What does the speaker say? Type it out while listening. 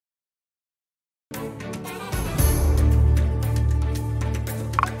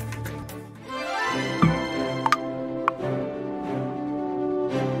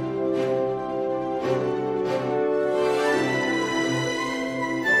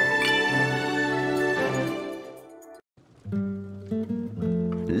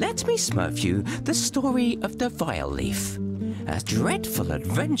let me smurf you the story of the Vileaf. A dreadful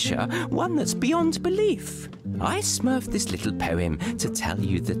adventure, one that's beyond belief. I smurfed this little poem to tell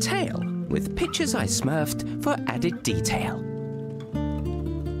you the tale, with pictures I smurfed for added detail.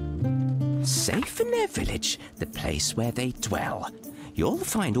 Safe in their village, the place where they dwell, you'll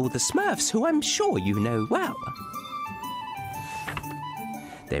find all the Smurfs who I'm sure you know well.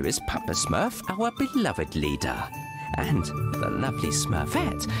 There is Papa Smurf, our beloved leader, and the lovely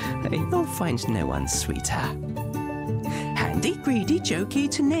Smurfette. You'll find no one sweeter. Handy, greedy,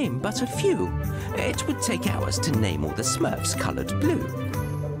 jokey, to name but a few. It would take hours to name all the Smurfs coloured blue.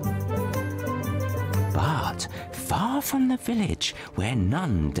 But far from the village, where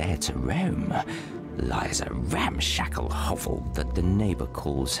none dare to roam, lies a ramshackle hovel that the neighbour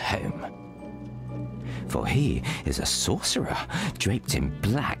calls home. For he is a sorcerer, draped in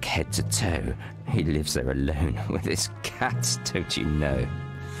black head to toe. He lives there alone with his cats, don't you know?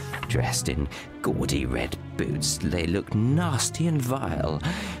 Dressed in gaudy red boots, they look nasty and vile.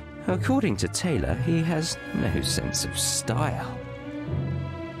 According to Taylor, he has no sense of style.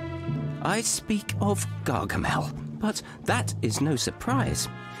 I speak of Gargamel, but that is no surprise.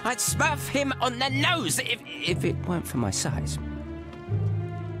 I'd smurf him on the nose if it weren't for my size.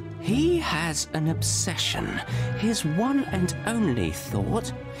 He has an obsession, his one and only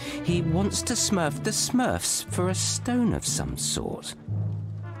thought. He wants to smurf the Smurfs for a stone of some sort.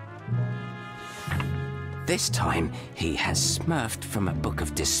 This time, he has smurfed from a book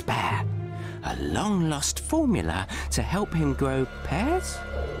of despair, a long-lost formula to help him grow pears?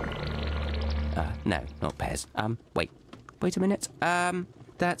 No, not pears. Wait a minute.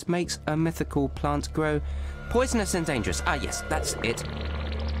 That makes a mythical plant grow poisonous and dangerous. Ah, yes, that's it.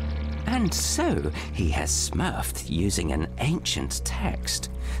 And so, he has smurfed using an ancient text,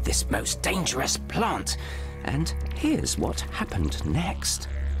 this most dangerous plant. And here's what happened next.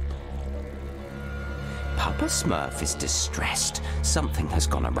 Papa Smurf is distressed. Something has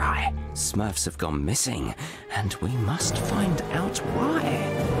gone awry. Smurfs have gone missing, and we must find out why.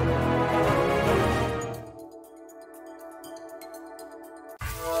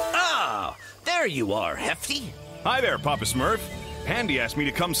 Ah, there you are, Hefty. Hi there, Papa Smurf. Handy asked me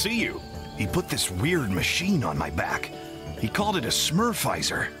to come see you. He put this weird machine on my back. He called it a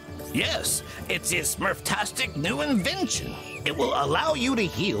SMURFIZER. Yes, it's his Smurftastic new invention. It will allow you to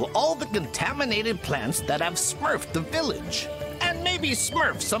heal all the contaminated plants that have smurfed the village. And maybe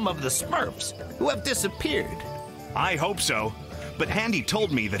smurf some of the Smurfs who have disappeared. I hope so. But Handy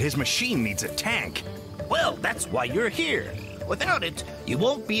told me that his machine needs a tank. Well, that's why you're here. Without it, you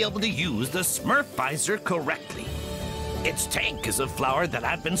won't be able to use the SMURFIZER correctly. Its tank is a flower that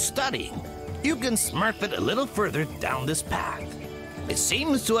I've been studying. You can smurf it a little further down this path. It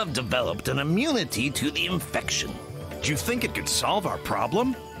seems to have developed an immunity to the infection. Do you think it could solve our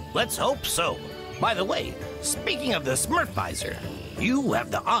problem? Let's hope so. By the way, speaking of the SMURFIZER, you have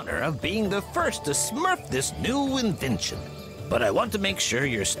the honor of being the first to smurf this new invention. But I want to make sure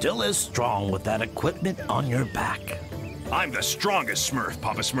you're still as strong with that equipment on your back. I'm the strongest Smurf,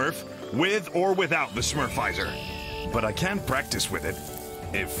 Papa Smurf, with or without the SMURFIZER. But I can practice with it,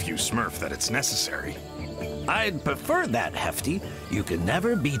 if you smurf that it's necessary. I'd prefer that, Hefty. You can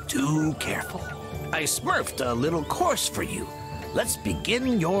never be too careful. I smurfed a little course for you. Let's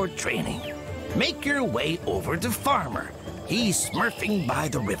begin your training. Make your way over to Farmer. He's smurfing by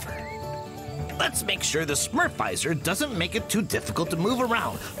the river. Let's make sure the SMURFIZER doesn't make it too difficult to move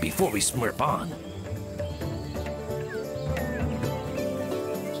around before we smurf on.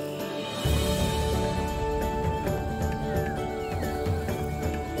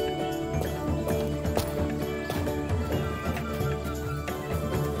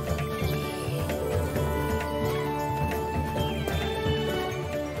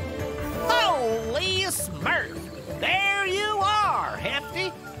 Smurf! There you are,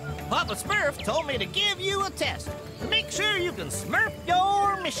 Hefty! Papa Smurf told me to give you a test to make sure you can smurf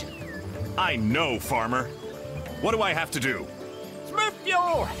your mission. I know, Farmer. What do I have to do? Smurf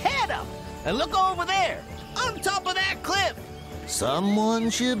your head up and look over there, on top of that cliff. Someone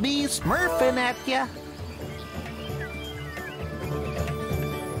should be smurfing at ya.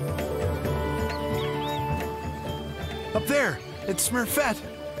 Up there, it's Smurfette.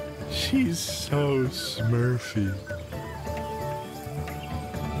 She's so smurfy.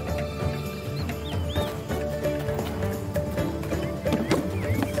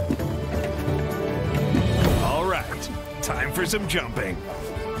 All right, time for some jumping.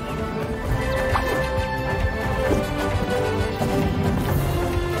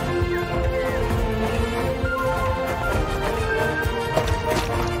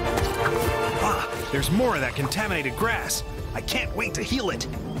 Ah, there's more of that contaminated grass. I can't wait to heal it.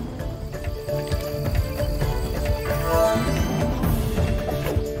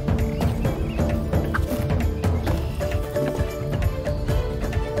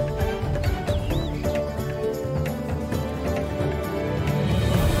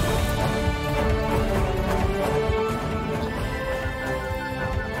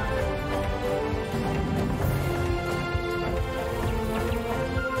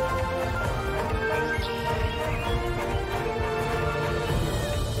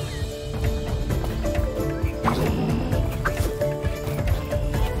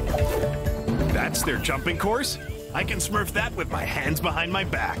 That's their jumping course? I can smurf that with my hands behind my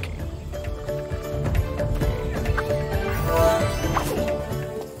back.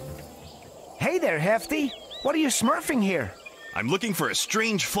 Hey there, Hefty. What are you smurfing here? I'm looking for a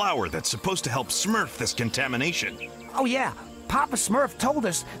strange flower that's supposed to help smurf this contamination. Oh yeah, Papa Smurf told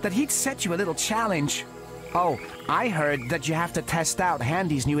us that he'd set you a little challenge. Oh, I heard that you have to test out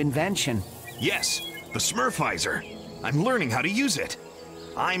Handy's new invention. Yes, the SMURFIZER. I'm learning how to use it.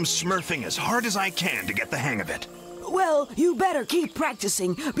 I'm smurfing as hard as I can to get the hang of it. Well, you better keep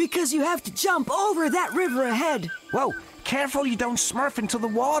practicing, because you have to jump over that river ahead. Whoa, careful you don't smurf into the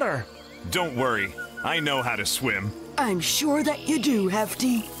water. Don't worry, I know how to swim. I'm sure that you do,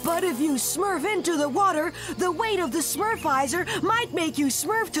 Hefty. But if you smurf into the water, the weight of the SMURFIZER might make you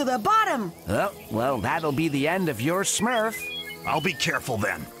smurf to the bottom. Oh, well, that'll be the end of your smurf. I'll be careful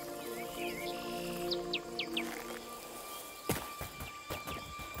then.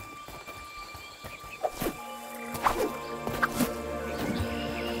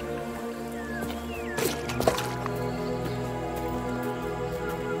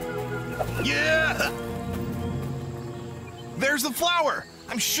 Yeah! There's the flower!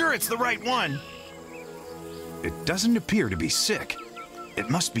 I'm sure it's the right one. It doesn't appear to be sick. It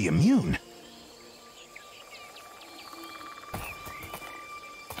must be immune.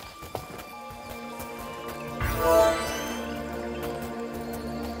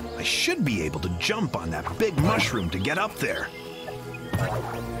 I should be able to jump on that big mushroom to get up there.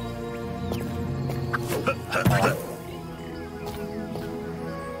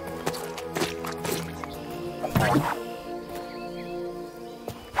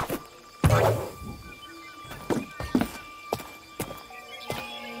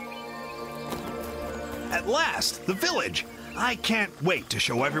 At last, the village! I can't wait to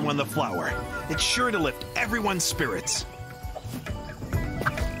show everyone the flower. It's sure to lift everyone's spirits.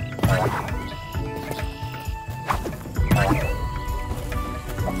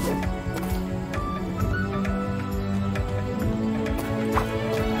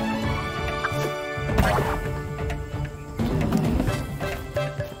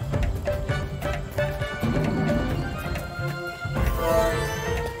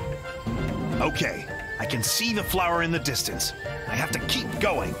 Okay, I can see the flower in the distance. I have to keep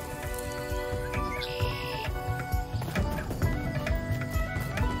going.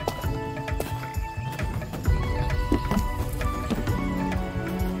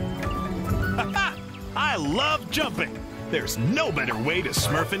 Haha! I love jumping! There's no better way to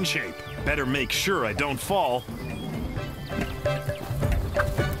smurf in shape. Better make sure I don't fall.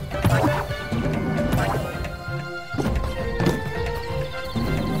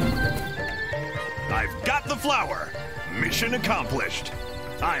 I've got the flower! Mission accomplished!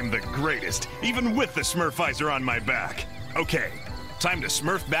 I'm the greatest, even with the SMURFIZER on my back. Okay, time to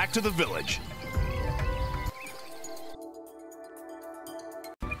smurf back to the village.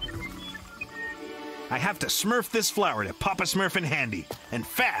 I have to smurf this flower to Papa Smurf and Handy, and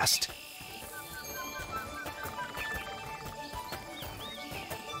fast!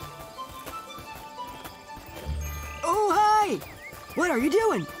 Oh, hi! What are you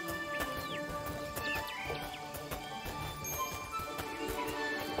doing?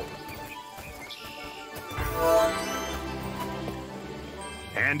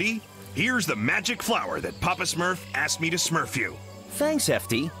 Handy, here's the magic flower that Papa Smurf asked me to smurf you. Thanks,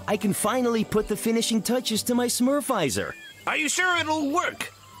 Hefty. I can finally put the finishing touches to my SMURFIZER. Are you sure it'll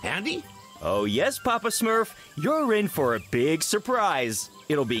work, Handy? Oh yes, Papa Smurf. You're in for a big surprise.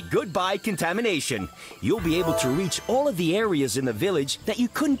 It'll be goodbye contamination. You'll be able to reach all of the areas in the village that you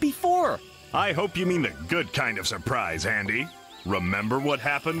couldn't before. I hope you mean the good kind of surprise, Handy. Remember what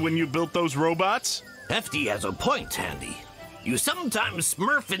happened when you built those robots? Hefty has a point, Handy. You sometimes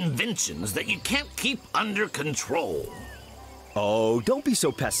smurf inventions that you can't keep under control. Oh, don't be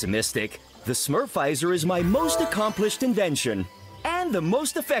so pessimistic. The SMURFIZER is my most accomplished invention. And the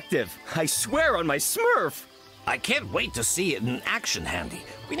most effective. I swear on my Smurf. I can't wait to see it in action, Handy.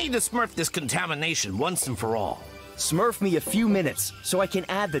 We need to smurf this contamination once and for all. Smurf me a few minutes so I can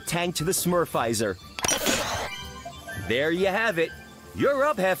add the tank to the SMURFIZER. There you have it. You're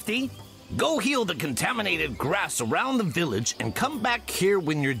up, Hefty. Go heal the contaminated grass around the village and come back here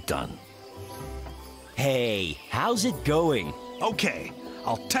when you're done. Hey, how's it going? Okay,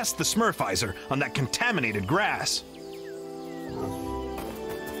 I'll test the Smurfizer on that contaminated grass.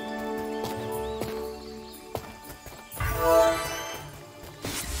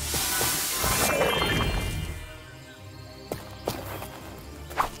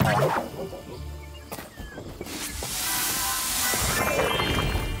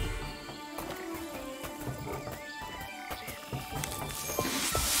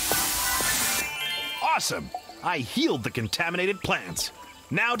 Awesome! I healed the contaminated plants.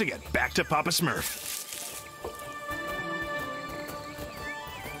 Now to get back to Papa Smurf.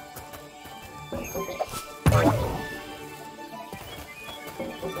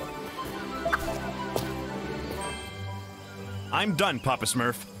 I'm done, Papa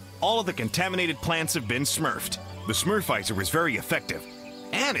Smurf. All of the contaminated plants have been smurfed. The Smurfizer is very effective.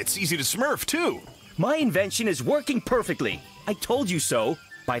 And it's easy to smurf, too. My invention is working perfectly. I told you so.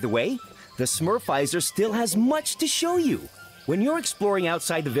 By the way, the Smurfizer still has much to show you. When you're exploring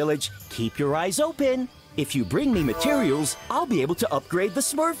outside the village, keep your eyes open. If you bring me materials, I'll be able to upgrade the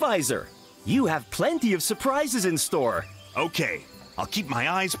Smurfizer. You have plenty of surprises in store. Okay, I'll keep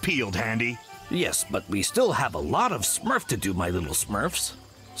my eyes peeled, Handy. Yes, but we still have a lot of Smurf to do, my little Smurfs.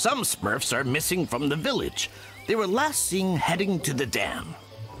 Some Smurfs are missing from the village. They were last seen heading to the dam.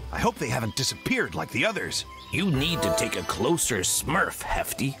 I hope they haven't disappeared like the others. You need to take a closer Smurf,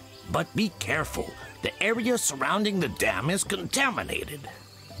 Hefty. But be careful. The area surrounding the dam is contaminated.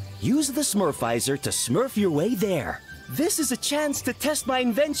 Use the Smurfizer to smurf your way there. This is a chance to test my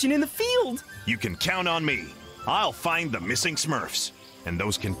invention in the field. You can count on me. I'll find the missing Smurfs. And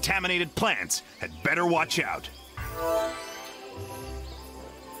those contaminated plants had better watch out.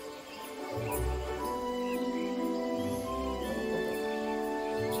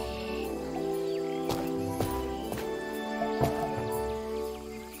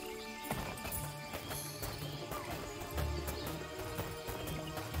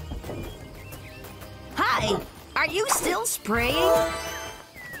 Hi, are you still spraying?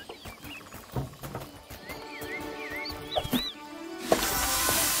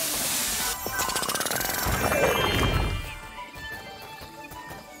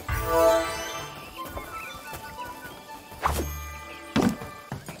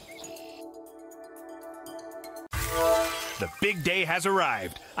 The big day has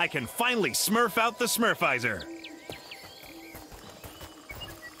arrived. I can finally smurf out the Smurfizer.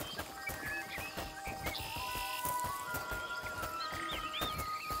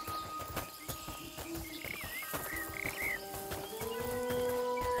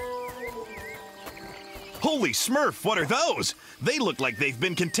 Holy Smurf, what are those? They look like they've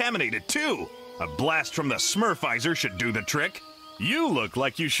been contaminated too. A blast from the Smurfizer should do the trick. You look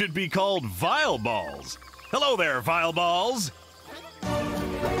like you should be called Vile Balls. Hello there, Vile Balls.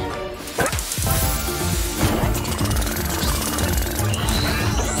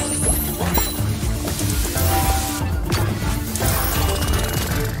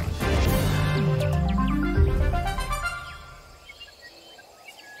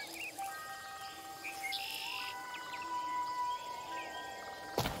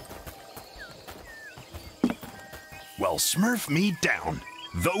 Well, smurf me down.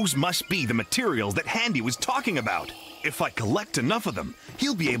 Those must be the materials that Handy was talking about. If I collect enough of them,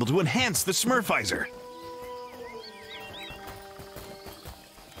 he'll be able to enhance the Smurfizer.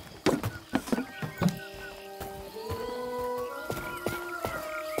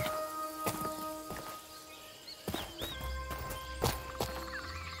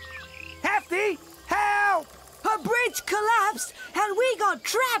 Hefty, help! A bridge collapsed and we got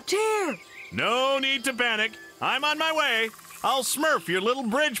trapped here. No need to panic. I'm on my way. I'll smurf your little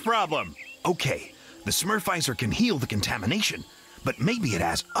bridge problem. Okay, the Smurfizer can heal the contamination, but maybe it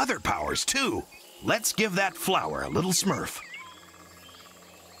has other powers too. Let's give that flower a little smurf.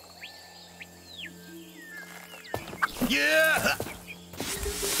 Yeah!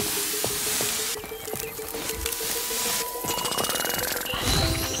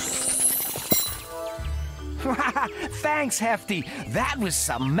 Thanks, Hefty. That was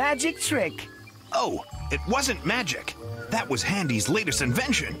some magic trick. Oh, it wasn't magic. That was Handy's latest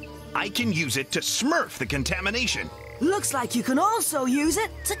invention. I can use it to smurf the contamination. Looks like you can also use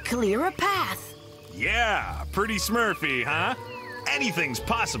it to clear a path. Yeah, pretty smurfy, huh? Anything's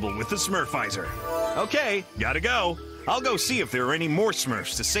possible with the Smurfizer. Okay, gotta go. I'll go see if there are any more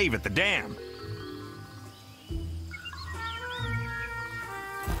Smurfs to save at the dam.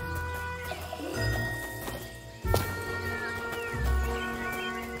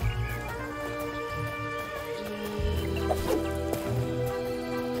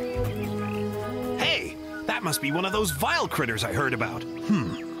 That must be one of those vile critters I heard about.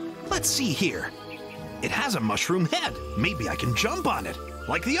 Let's see here. It has a mushroom head. Maybe I can jump on it,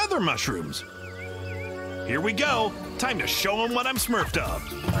 like the other mushrooms. Here we go. Time to show them what I'm smurfed of.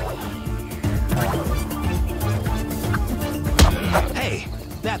 Hey,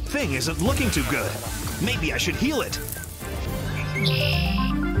 that thing isn't looking too good. Maybe I should heal it.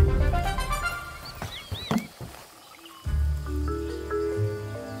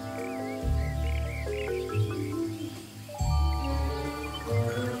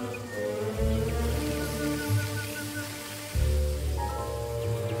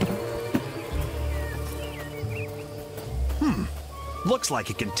 Looks like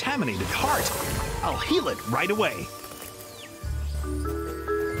a contaminated heart. I'll heal it right away.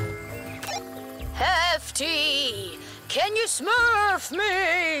 Hefty, can you smurf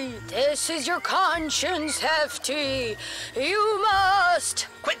me? This is your conscience, Hefty. You must.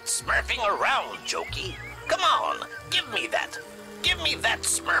 Quit smurfing around, Jokey. Come on, give me that. Give me that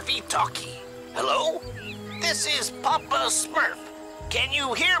Smurfy talkie. Hello? This is Papa Smurf. Can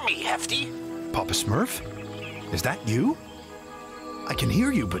you hear me, Hefty? Papa Smurf? Is that you? I can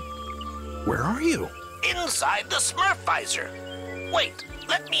hear you, but where are you? Inside the SMURFIZER. Wait,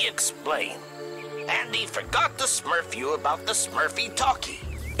 let me explain. Andy forgot to smurf you about the Smurfy talkie.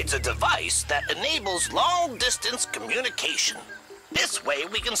 It's a device that enables long-distance communication. This way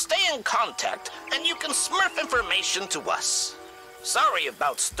we can stay in contact and you can smurf information to us. Sorry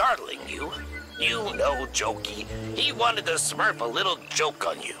about startling you. You know Jokey. He wanted to smurf a little joke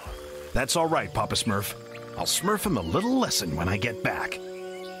on you. That's all right, Papa Smurf. I'll smurf him a little lesson when I get back.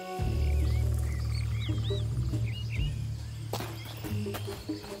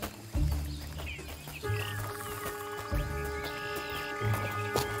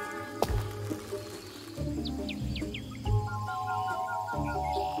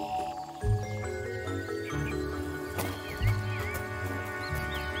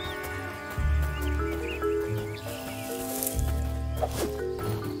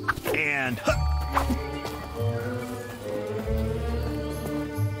 And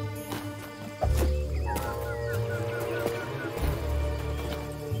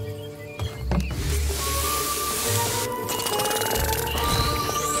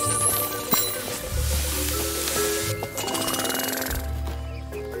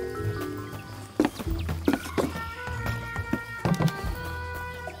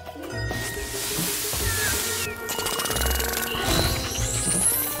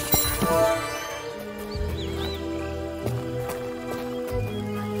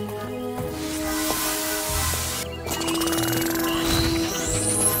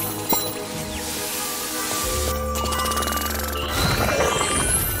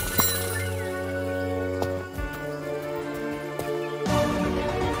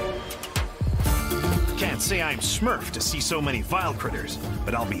say I'm smurfed to see so many vile critters,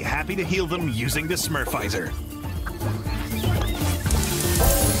 but I'll be happy to heal them using the SMURFIZER.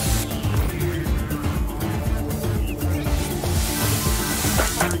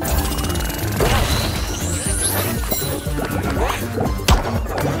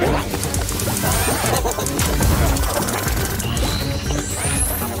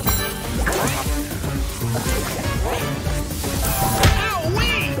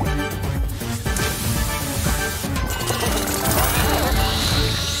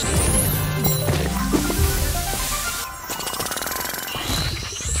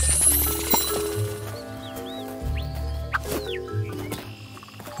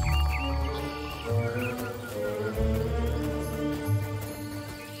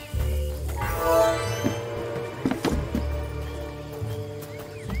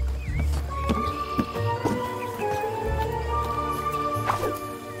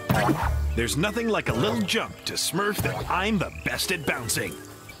 There's nothing like a little jump to smurf that I'm the best at bouncing.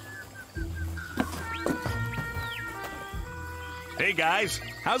 Hey guys,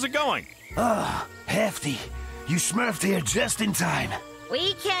 how's it going? Hefty, you smurfed here just in time.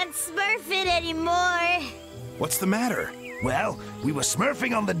 We can't smurf it anymore. What's the matter? Well, we were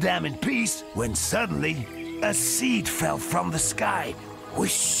smurfing on the dam in peace when suddenly a seed fell from the sky.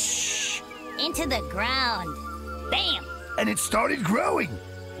 Whoosh! Into the ground. Bam! And it started growing.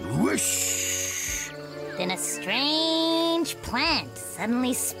 Whoosh! Then a strange plant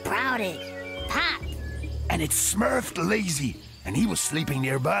suddenly sprouted. Pop! And it smurfed Lazy, and he was sleeping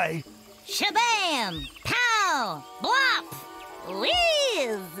nearby. Shabam! Pow! Blop!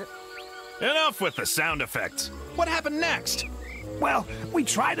 Whiz! Enough with the sound effects. What happened next? Well, we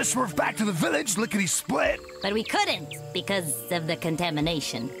tried to smurf back to the village, lickety-split. But we couldn't because of the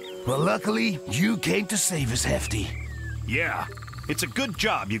contamination. Well, luckily, you came to save us, Hefty. Yeah, It's a good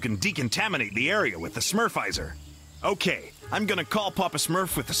job you can decontaminate the area with the Smurfizer. Okay, I'm gonna call Papa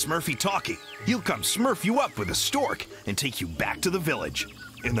Smurf with the Smurfy talkie. He'll come smurf you up with a stork and take you back to the village.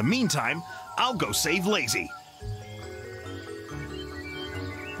 In the meantime, I'll go save Lazy.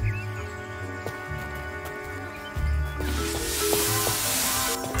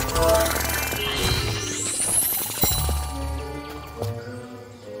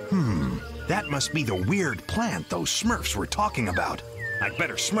 That must be the weird plant those Smurfs were talking about. I'd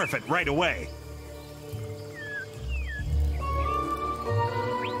better smurf it right away.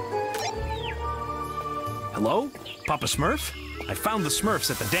 Hello? Papa Smurf? I found the Smurfs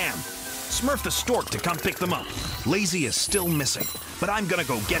at the dam. Smurf the stork to come pick them up. Lazy is still missing, but I'm gonna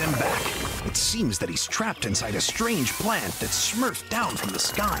go get him back. It seems that he's trapped inside a strange plant that's smurfed down from the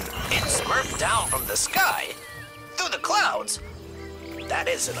sky. It's smurfed down from the sky? Through the clouds? That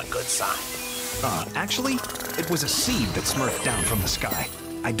isn't a good sign. Actually, it was a seed that smurfed down from the sky.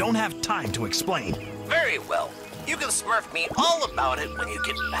 I don't have time to explain. Very well. You can smurf me all about it when you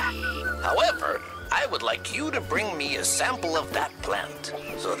get back. However, I would like you to bring me a sample of that plant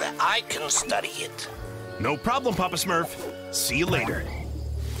so that I can study it. No problem, Papa Smurf. See you later.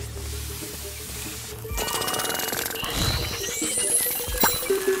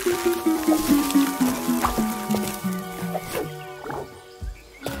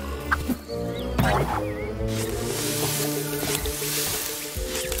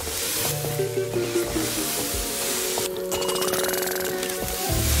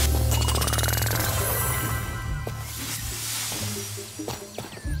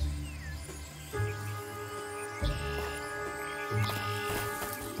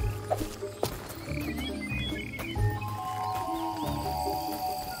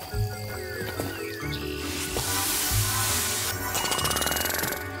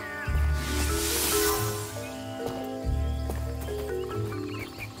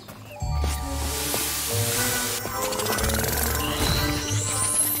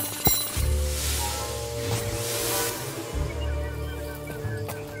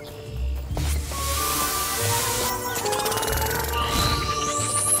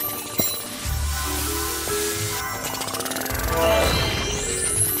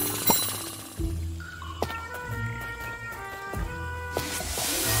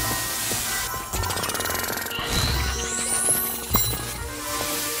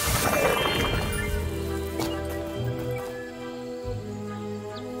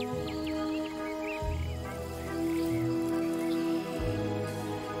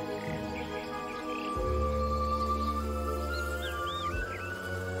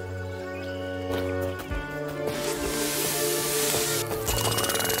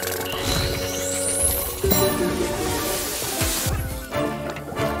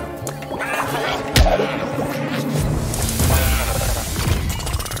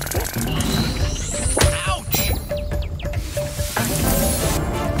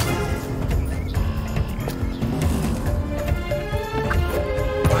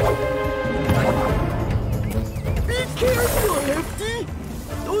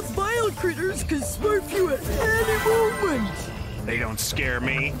 They don't scare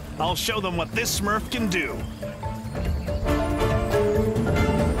me. I'll show them what this Smurf can do.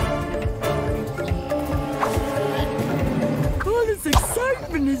 All this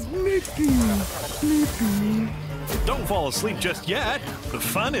excitement is making me sleepy. Don't fall asleep just yet. The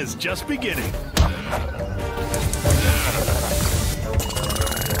fun is just beginning.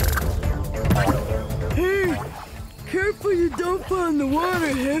 Hey, careful you don't fall in the water,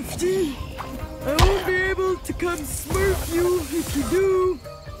 Hefty. I won't be able to come smurf you if you do.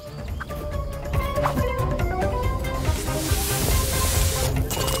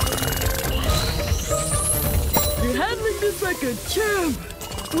 You're handling this like a champ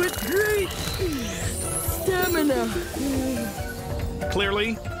with great stamina.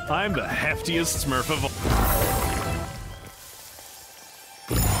 Clearly, I'm the heftiest Smurf of all.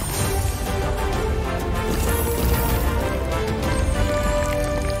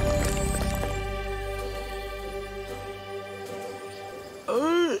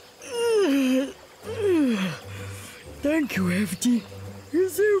 Thank you, Hefty. You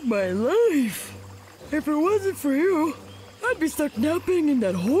saved my life. If it wasn't for you, I'd be stuck napping in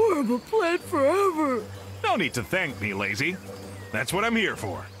that horrible plant forever. No need to thank me, Lazy. That's what I'm here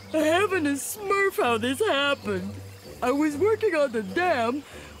for. I haven't a smurf how this happened. I was working on the dam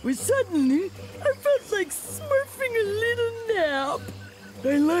when suddenly I felt like smurfing a little nap.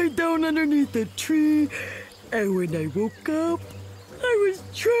 I lied down underneath a tree, and when I woke up, I was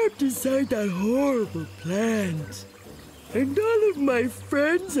trapped inside that horrible plant. And all of my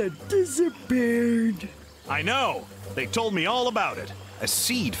friends had disappeared. I know. They told me all about it. A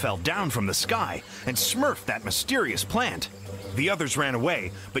seed fell down from the sky and smurfed that mysterious plant. The others ran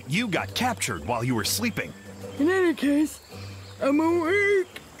away, but you got captured while you were sleeping. In any case, I'm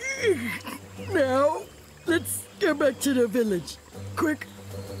awake. Now, let's get back to the village. Quick.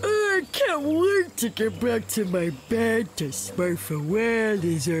 I can't wait to get back to my bed to smurf a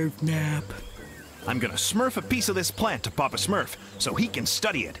well-deserved nap. I'm gonna smurf a piece of this plant to Papa Smurf so he can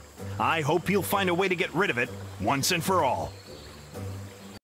study it. I hope he'll find a way to get rid of it once and for all.